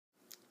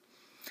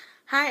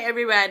Hi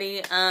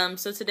everybody.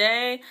 So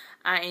today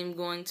I am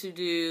going to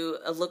do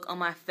a look on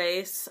my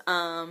face.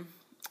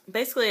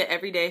 Basically an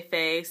everyday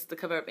face to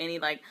cover up any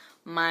like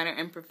minor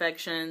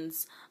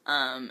imperfections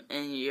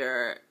in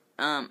your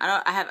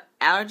I have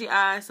allergy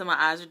eyes, so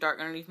my eyes are dark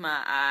underneath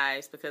my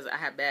eyes because I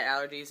have bad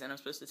allergies and I'm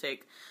supposed to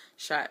take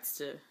shots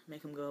to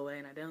make them go away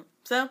and I don't.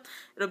 So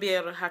it'll be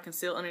able to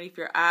conceal underneath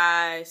your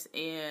eyes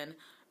and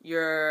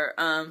your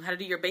how to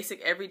do your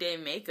basic everyday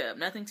makeup.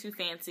 Nothing too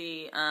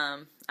fancy.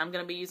 I'm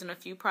gonna be using a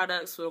few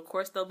products, so of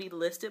course they'll be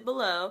listed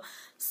below.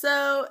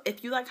 So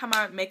if you like how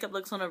my makeup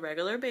looks on a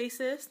regular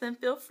basis, then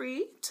feel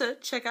free to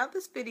check out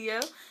this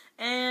video.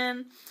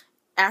 And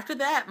after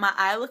that, my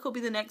eye look will be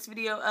the next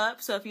video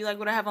up. So if you like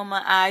what I have on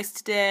my eyes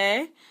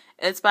today,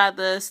 it's by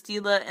the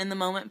Stila in the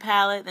Moment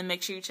palette, then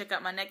make sure you check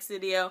out my next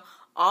video.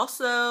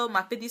 Also,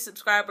 my 50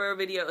 subscriber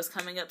video is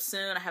coming up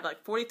soon. I have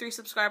like 43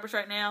 subscribers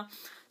right now.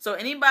 So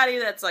anybody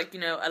that's like,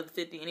 out of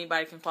 50,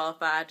 anybody can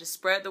qualify. Just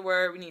spread the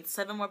word. We need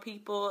 7 more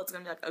people. It's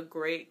going to be like a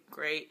great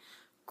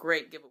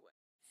giveaway.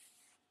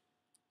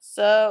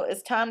 So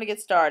it's time to get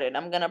started.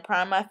 I'm going to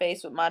prime my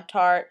face with my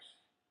Tarte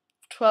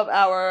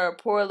 12-hour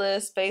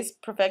Poreless Face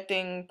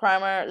Perfecting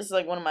Primer. This is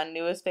like one of my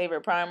newest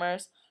favorite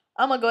primers.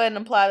 I'm going to go ahead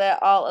and apply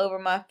that all over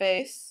my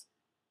face.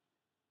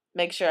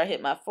 Make sure I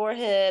hit my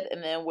forehead,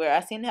 and then where I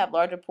seem to have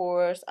larger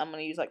pores, I'm going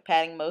to use like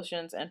patting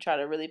motions and try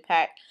to really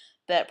pack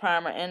that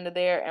primer into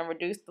there and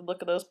reduce the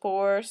look of those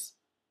pores.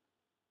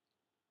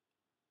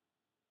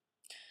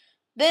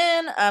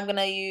 Then I'm going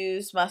to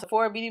use my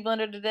Sephora Beauty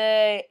Blender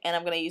today, and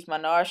I'm going to use my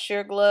Nars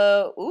Sheer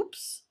Glow.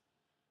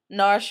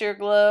 Nars Sheer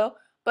Glow.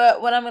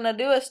 But what I'm going to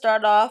do is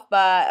start off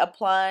by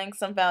applying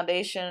some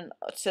foundation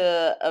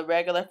to a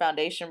regular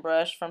foundation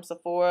brush from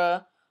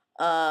Sephora.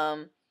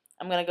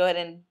 I'm going to go ahead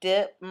and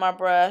dip my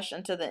brush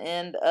into the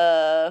end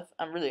of,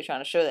 I'm really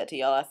trying to show that to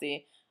y'all, I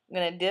see. I'm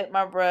going to dip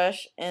my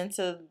brush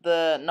into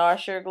the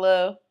Nars Sheer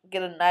Glow,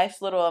 get a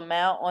nice little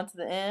amount onto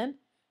the end,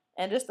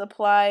 and just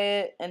apply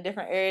it in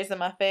different areas of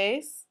my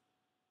face.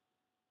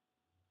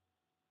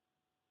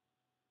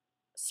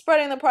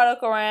 Spreading the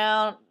product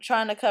around,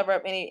 trying to cover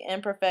up any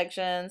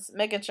imperfections,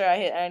 making sure I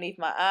hit underneath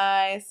my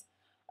eyes,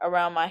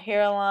 around my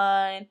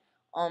hairline,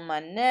 on my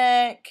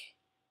neck,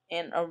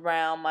 and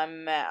around my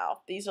mouth.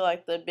 These are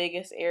like the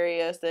biggest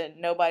areas that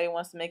nobody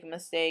wants to make a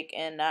mistake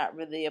and not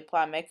really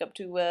apply makeup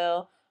too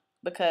well,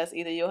 because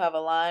either you'll have a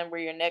line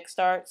where your neck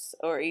starts,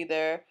 or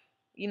either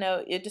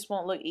it just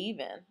won't look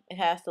even. It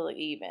has to look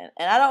even.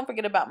 And I don't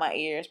forget about my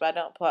ears, but I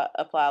don't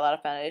apply a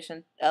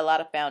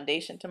lot of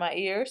foundation to my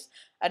ears.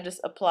 I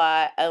just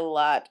apply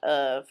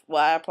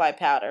I apply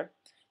powder.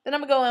 Then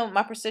I'm gonna go in with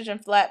my Precision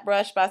Flat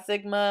Brush by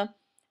Sigma,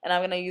 and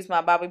I'm gonna use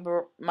my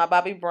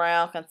Bobbi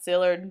Brown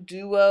Concealer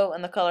Duo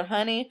in the color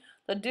Honey.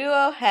 The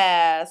Duo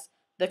has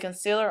the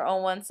concealer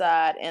on one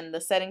side and the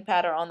setting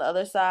powder on the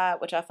other side,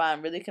 which I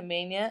find really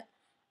convenient.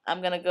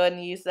 I'm gonna go ahead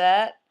and use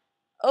that.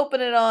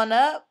 Open it on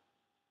up.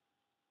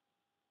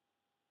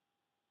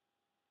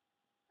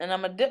 And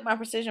I'm going to dip my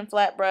Precision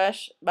Flat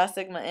Brush by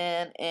Sigma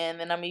in, and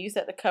then I'm going to use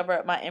that to cover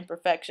up my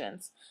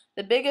imperfections.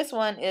 The biggest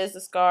one is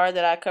the scar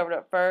that I covered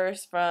up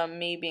first from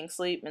me being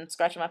asleep and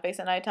scratching my face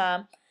at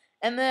nighttime.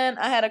 And then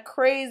I had a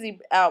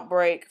crazy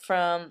outbreak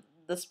from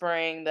the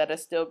spring that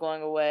is still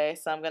going away,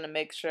 so I'm going to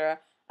make sure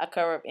I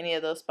cover up any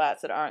of those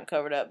spots that aren't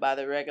covered up by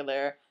the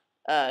regular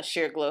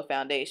Sheer Glow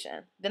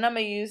foundation. Then I'm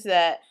going to use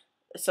that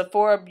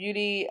Sephora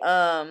Beauty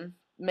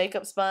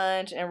makeup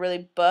sponge and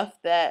really buff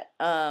that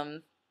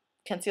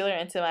concealer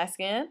into my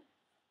skin.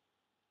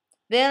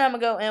 Then I'm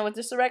going to go in with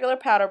just a regular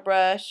powder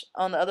brush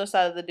on the other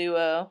side of the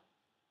Duo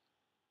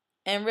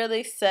and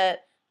really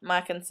set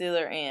my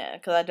concealer in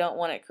because I don't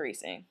want it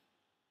creasing.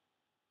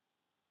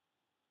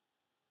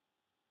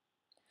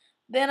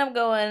 Then I'm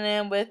going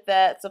in with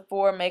that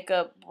Sephora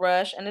makeup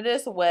brush, and it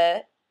is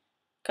wet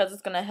because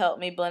it's going to help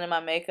me blend in my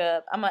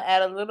makeup. I'm going to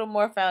add a little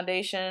more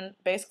foundation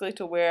basically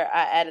to where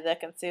I added that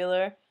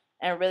concealer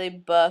and really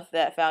buff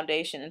that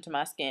foundation into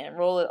my skin.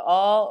 Roll it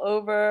all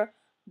over,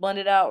 blend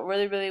it out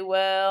really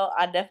well.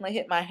 I definitely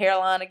hit my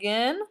hairline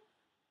again.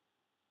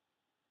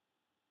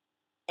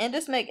 And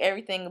just make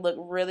everything look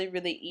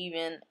really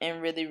even and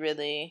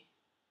really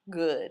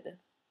good.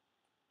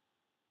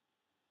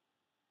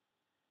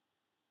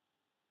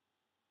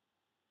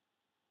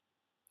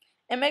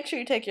 And make sure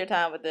you take your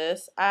time with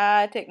this.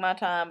 I take my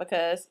time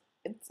because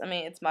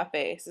it's my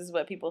face. This is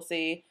what people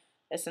see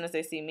as soon as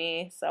they see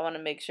me. So I want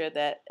to make sure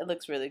that it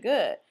looks really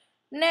good.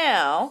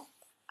 Now,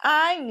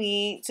 I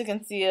need to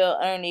conceal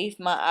underneath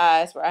my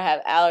eyes where I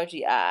have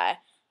allergy eye.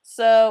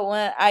 So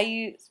I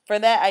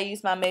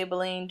use my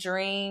Maybelline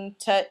Dream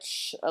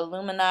Touch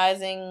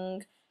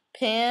Illuminizing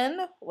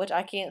Pen, which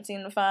I can't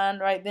seem to find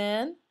right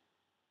then.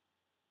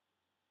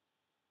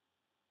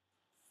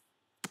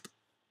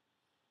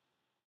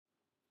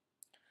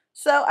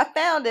 So I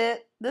found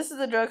it. This is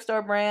a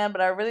drugstore brand,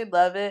 but I really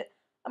love it.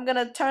 I'm going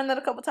to turn that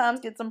a couple times,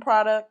 get some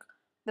product.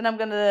 Then I'm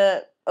going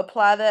to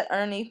apply that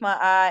underneath my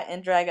eye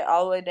and drag it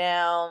all the way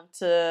down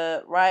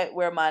to right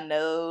where my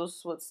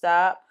nose would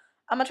stop.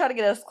 I'm going to try to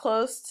get as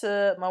close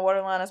to my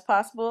waterline as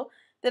possible.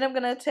 Then I'm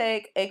going to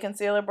take a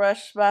concealer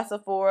brush by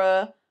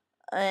Sephora,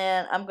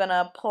 and I'm going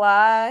to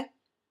apply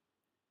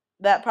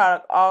that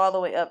product all the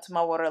way up to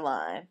my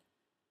waterline.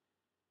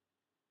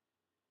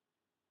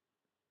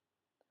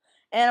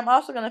 And I'm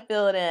also going to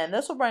fill it in.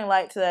 This will bring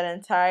light to that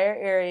entire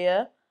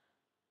area,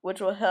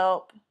 which will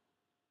help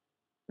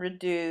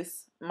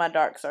reduce my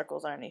dark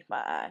circles underneath my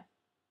eye.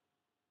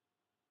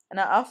 And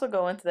I also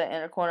go into that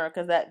inner corner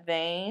because that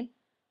vein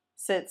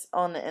sits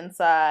on the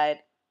inside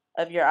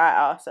of your eye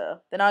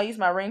also. Then I'll use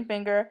my ring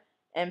finger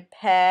and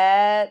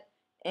pat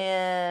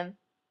in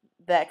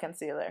that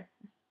concealer.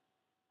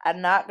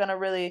 I'm not going to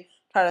really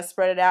try to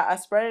spread it out. I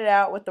spread it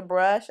out with the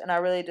brush and I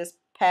really just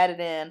pat it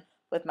in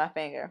with my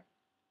finger.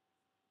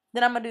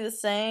 Then I'm going to do the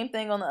same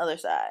thing on the other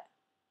side.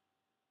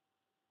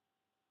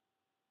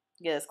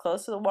 Get as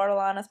close to the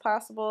waterline as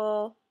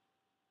possible.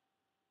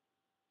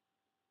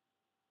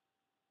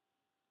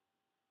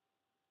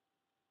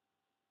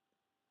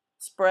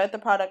 Spread the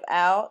product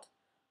out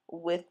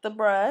with the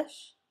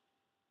brush.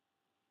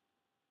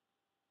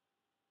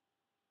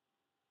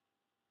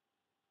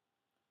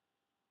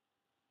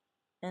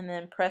 And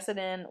then press it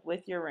in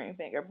with your ring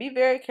finger. Be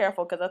very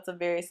careful because that's a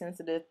very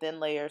sensitive thin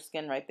layer of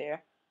skin right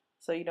there.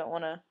 So you don't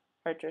want to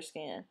hurt your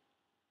skin.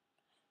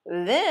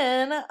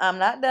 Then I'm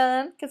not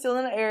done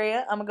concealing the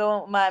area. I'm going to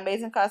go with my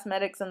Amazing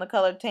Cosmetics in the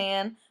color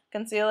Tan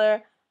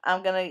concealer.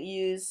 I'm going to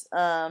use,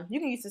 you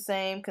can use the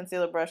same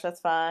concealer brush,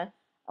 that's fine.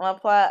 I'm going to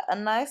apply a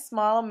nice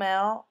small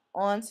amount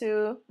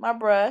onto my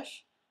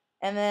brush.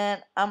 And then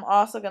I'm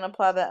also going to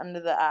apply that under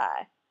the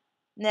eye.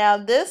 Now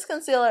this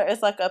concealer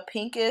is like a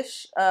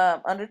pinkish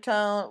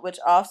undertone, which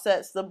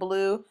offsets the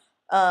blue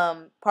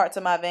parts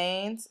of my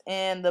veins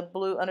and the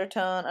blue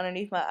undertone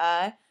underneath my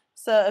eye.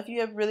 So if you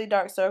have really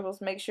dark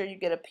circles, make sure you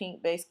get a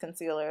pink based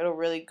concealer. It'll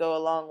really go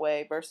a long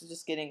way versus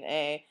just getting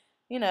a,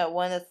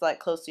 one that's like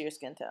close to your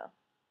skin tone.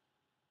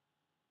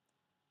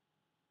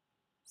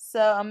 So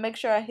I'll make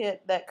sure I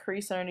hit that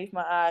crease underneath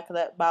my eye because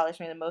that bothers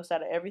me the most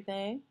out of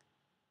everything.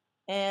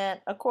 And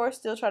of course,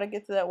 still try to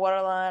get to that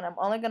waterline. I'm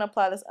only going to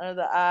apply this under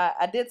the eye.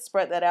 I did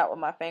spread that out with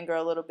my finger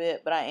a little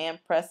bit, but I am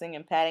pressing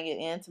and patting it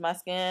into my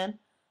skin.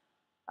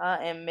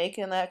 I am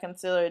making that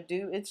concealer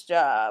do its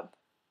job.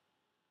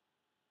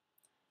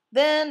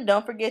 Then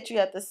don't forget you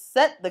have to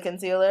set the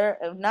concealer.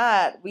 If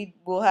not, we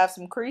will have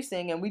some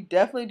creasing, and we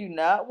definitely do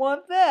not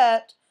want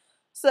that.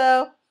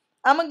 So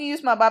I'm going to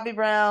use my Bobbi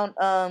Brown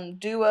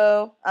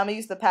Duo. I'm going to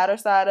use the powder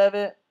side of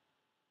it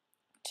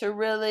to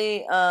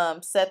really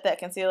set that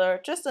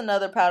concealer. Just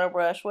another powder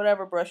brush,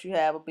 whatever brush you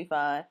have will be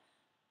fine.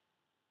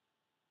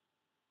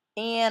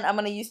 And I'm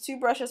going to use two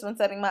brushes when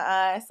setting my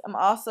eyes. I'm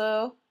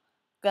also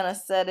going to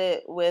set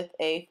it with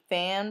a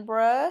fan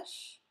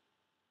brush.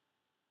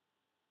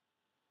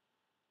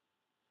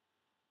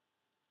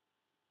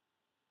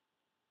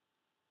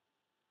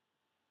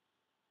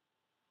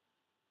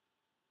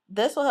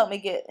 This will help me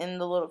get in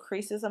the little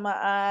creases of my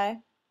eye,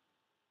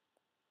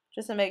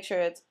 just to make sure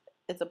it's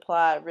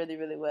applied really,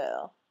 really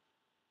well.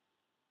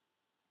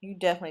 You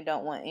definitely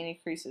don't want any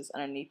creases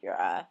underneath your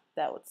eye.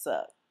 That would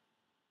suck.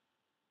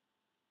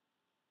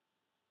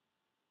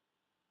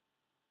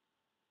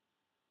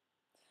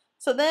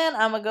 So then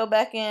I'm going to go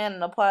back in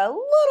and apply a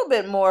little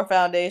bit more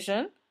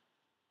foundation.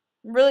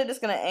 I'm really just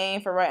going to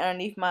aim for right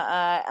underneath my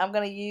eye. I'm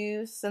going to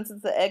use, since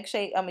it's the egg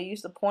shape, I'm going to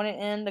use the pointed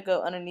end to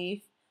go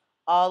underneath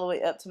all the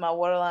way up to my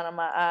waterline of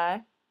my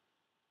eye.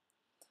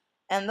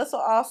 And this will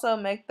also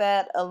make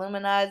that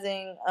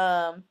illuminizing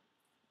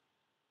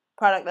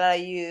product that I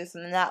use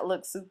not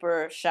look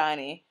super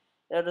shiny.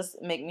 It'll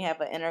just make me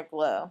have an inner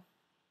glow.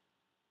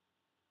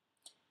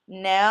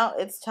 Now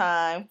it's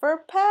time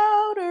for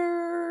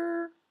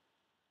powder.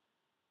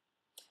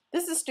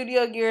 This is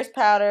Studio Gear's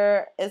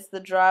powder. It's the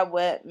dry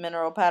wet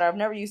mineral powder. I've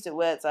never used it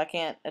wet, so I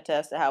can't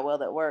attest to how well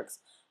that works.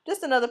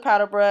 Just another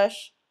powder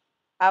brush.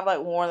 I've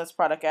like worn this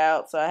product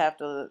out, so I have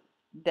to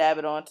dab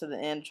it on to the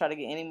end to try to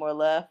get any more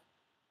left.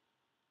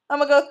 I'm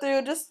going to go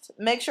through, just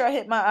make sure I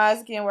hit my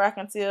eyes again where I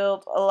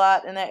concealed a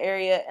lot in that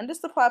area, and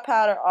just apply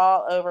powder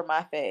all over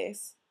my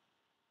face.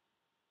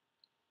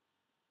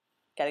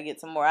 Got to get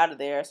some more out of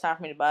there. It's time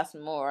for me to buy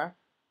some more.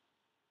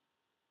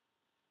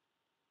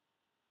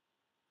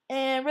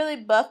 And really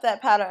buff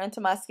that powder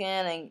into my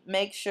skin and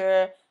make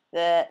sure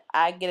that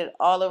I get it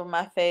all over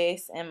my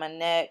face and my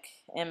neck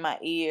and my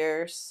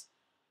ears.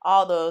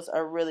 All those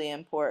are really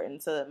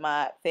important so that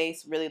my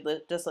face really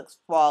just looks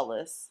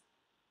flawless.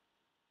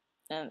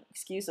 And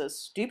excuse those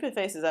stupid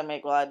faces I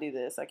make while I do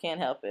this. I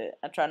can't help it.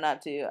 I try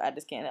not to. I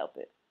just can't help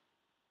it.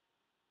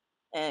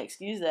 And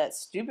excuse that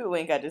stupid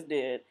wink I just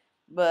did.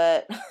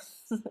 But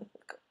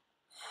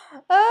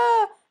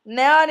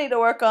now I need to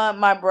work on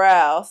my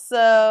brow.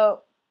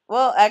 So,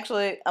 well,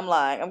 actually, I'm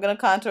lying. I'm going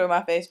to contour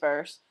my face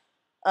first.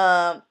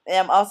 And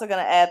I'm also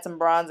going to add some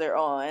bronzer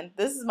on.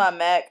 This is my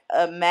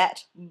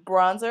matte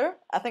bronzer.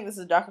 I think this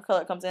is a darker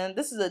color it comes in.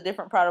 This is a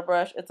different powder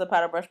brush. It's a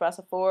powder brush by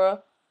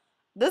Sephora.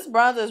 This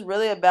bronzer is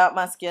really about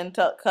my skin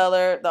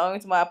color. The only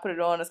reason why I put it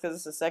on is because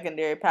it's a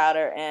secondary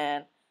powder,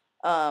 and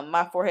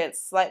my forehead's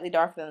slightly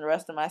darker than the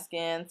rest of my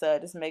skin, so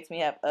it just makes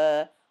me have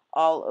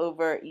all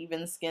over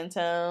even skin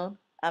tone.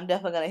 I'm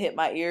definitely going to hit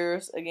my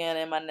ears again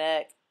and my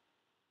neck.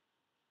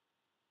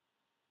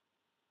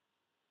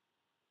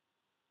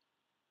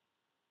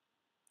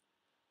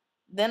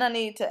 Then I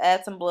need to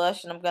add some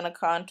blush, and I'm going to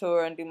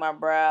contour and do my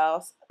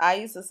brows. I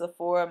use the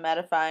Sephora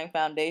mattifying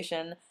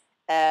foundation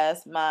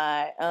as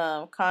my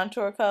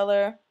contour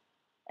color,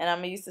 and I'm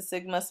going to use the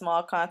Sigma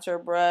small contour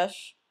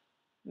brush.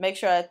 Make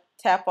sure I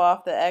tap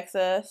off the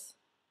excess,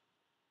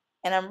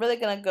 and I'm really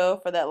going to go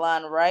for that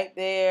line right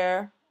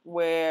there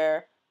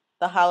where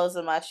the hollows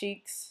of my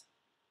cheeks.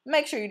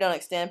 Make sure you don't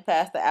extend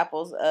past the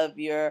apples of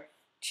your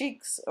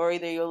cheeks, or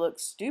either you'll look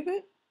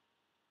stupid.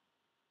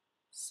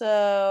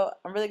 So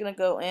I'm really going to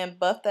go in,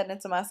 buff that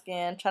into my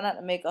skin. Try not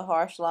to make a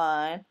harsh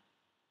line.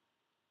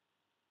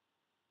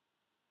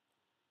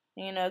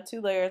 You know,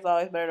 2 layers is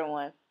always better than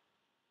 1.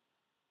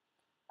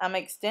 I'm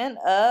going to extend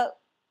up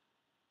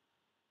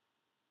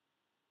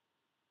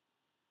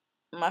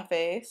my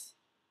face.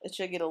 It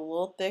should get a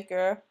little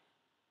thicker.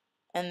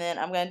 And then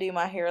I'm going to do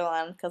my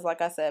hairline because,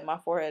 like I said, my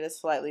forehead is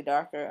slightly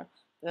darker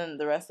than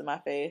the rest of my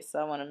face. So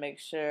I want to make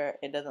sure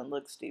it doesn't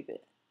look stupid.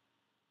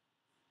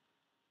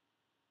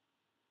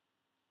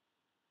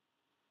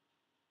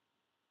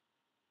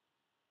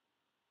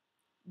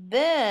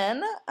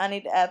 Then I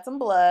need to add some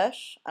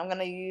blush. I'm going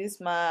to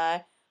use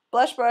my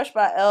blush brush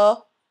by e.l.f.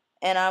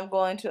 and I'm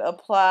going to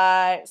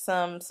apply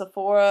some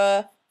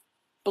Sephora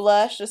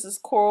blush. This is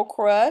Coral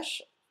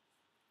Crush.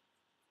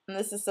 And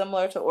this is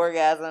similar to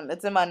Orgasm.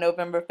 It's in my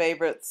November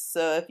favorites.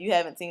 So if you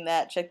haven't seen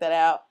that, check that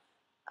out.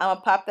 I'm going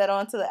to pop that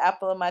onto the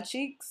apple of my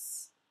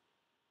cheeks,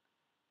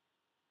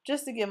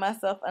 just to give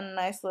myself a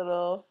nice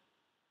little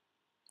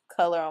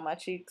color on my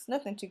cheeks.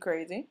 Nothing too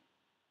crazy.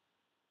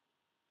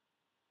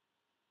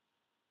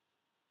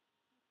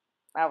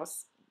 I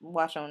was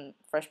watching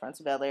Fresh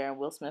Prince of Bel-Air and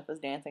Will Smith was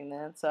dancing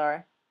then. Sorry.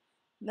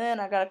 Then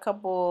I got a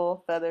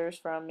couple feathers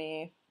from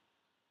me,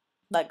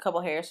 like a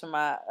couple hairs from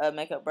my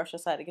makeup brush.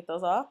 I had to get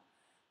those off.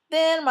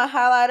 Then my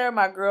highlighter,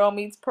 my Girl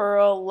Meets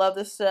Pearl. Love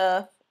this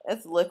stuff.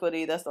 It's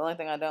liquidy. That's the only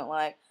thing I don't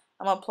like.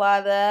 I'm going to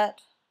apply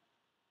that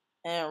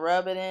and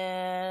rub it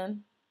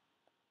in.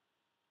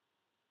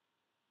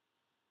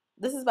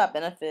 This is by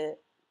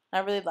Benefit. I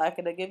really like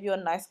it. It gives you a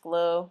nice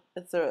glow.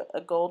 It's a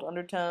gold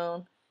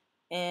undertone,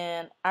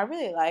 and I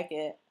really like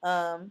it.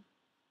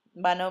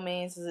 By no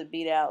means does it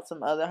beat out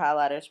some other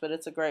highlighters, but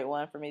it's a great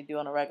one for me to do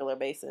on a regular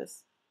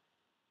basis.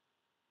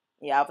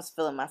 Yeah, I was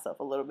feeling myself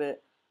a little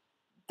bit.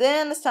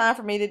 Then it's time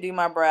for me to do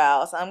my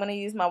brows. I'm going to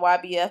use my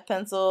YBF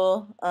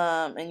pencil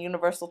and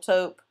Universal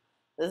Taupe.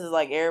 This is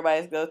like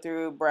everybody's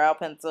go-through brow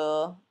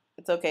pencil.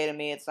 It's okay to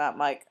me. It's not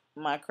like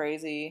my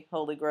crazy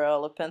holy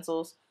grail of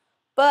pencils.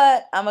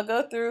 But I'm going to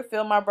go through,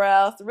 fill my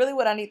brows. Really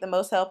what I need the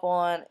most help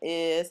on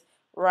is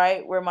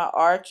right where my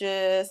arch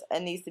is.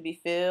 It needs to be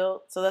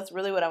filled. So that's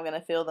really what I'm going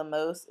to fill the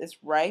most. It's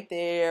right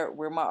there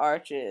where my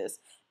arch is.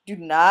 Do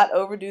not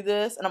overdo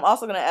this. And I'm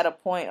also going to add a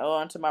point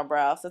onto my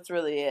brows. That's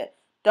really it.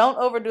 Don't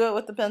overdo it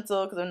with the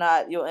pencil, because if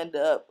not, you'll end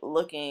up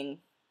looking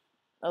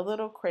a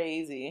little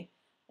crazy.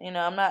 You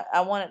know,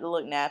 I want it to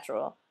look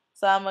natural.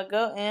 So I'm going to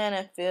go in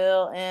and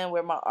fill in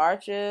where my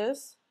arch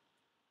is.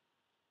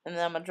 And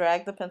then I'm going to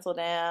drag the pencil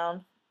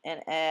down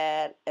and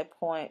add a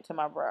point to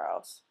my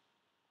brows.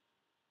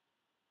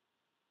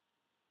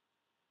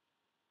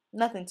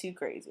 Nothing too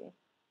crazy.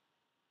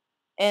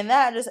 And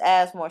that just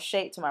adds more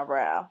shape to my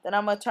brow. Then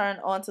I'm going to turn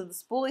onto the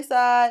spoolie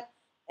side,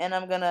 and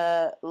I'm going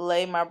to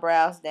lay my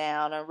brows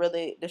down and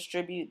really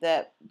distribute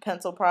that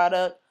pencil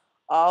product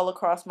all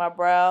across my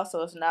brow,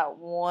 so it's not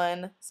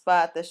one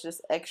spot that's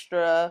just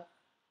extra,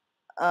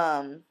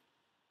 I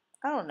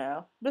don't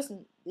know,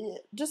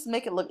 just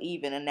make it look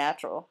even and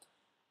natural.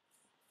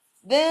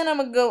 Then I'm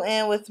going to go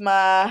in with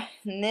my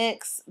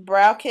NYX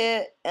brow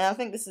kit, and I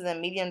think this is a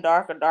medium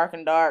dark or dark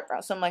and dark,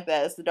 or something like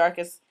that. It's the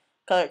darkest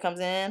color it comes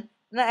in.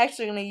 I'm not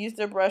actually going to use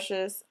their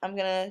brushes. I'm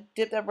going to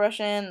dip that brush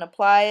in and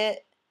apply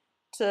it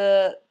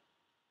to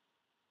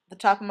the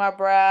top of my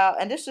brow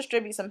and just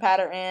distribute some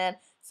powder in.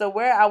 So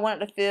where I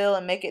want it to fill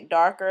and make it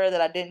darker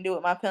that I didn't do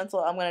with my pencil,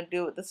 I'm going to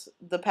do it with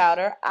the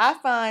powder. I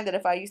find that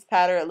if I use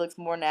powder, it looks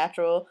more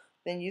natural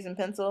than using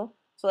pencil.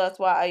 So that's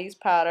why I use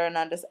powder and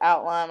I just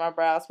outline my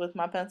brows with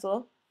my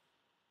pencil.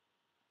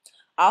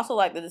 I also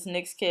like that this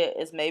NYX kit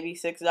is maybe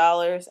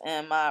 $6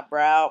 and my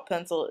brow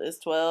pencil is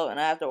 $12 and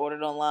I have to order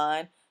it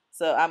online.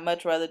 So I'd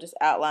much rather just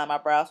outline my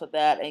brows with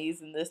that and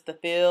using this to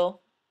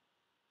fill.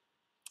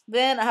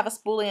 Then I have a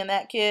spoolie in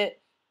that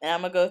kit, and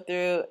I'm going to go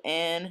through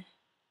and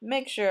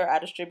make sure I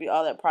distribute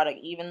all that product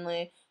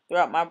evenly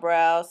throughout my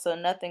brows so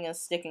nothing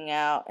is sticking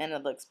out and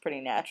it looks pretty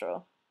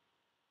natural.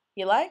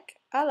 You like?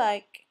 I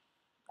like.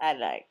 I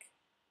like.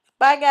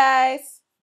 Bye guys!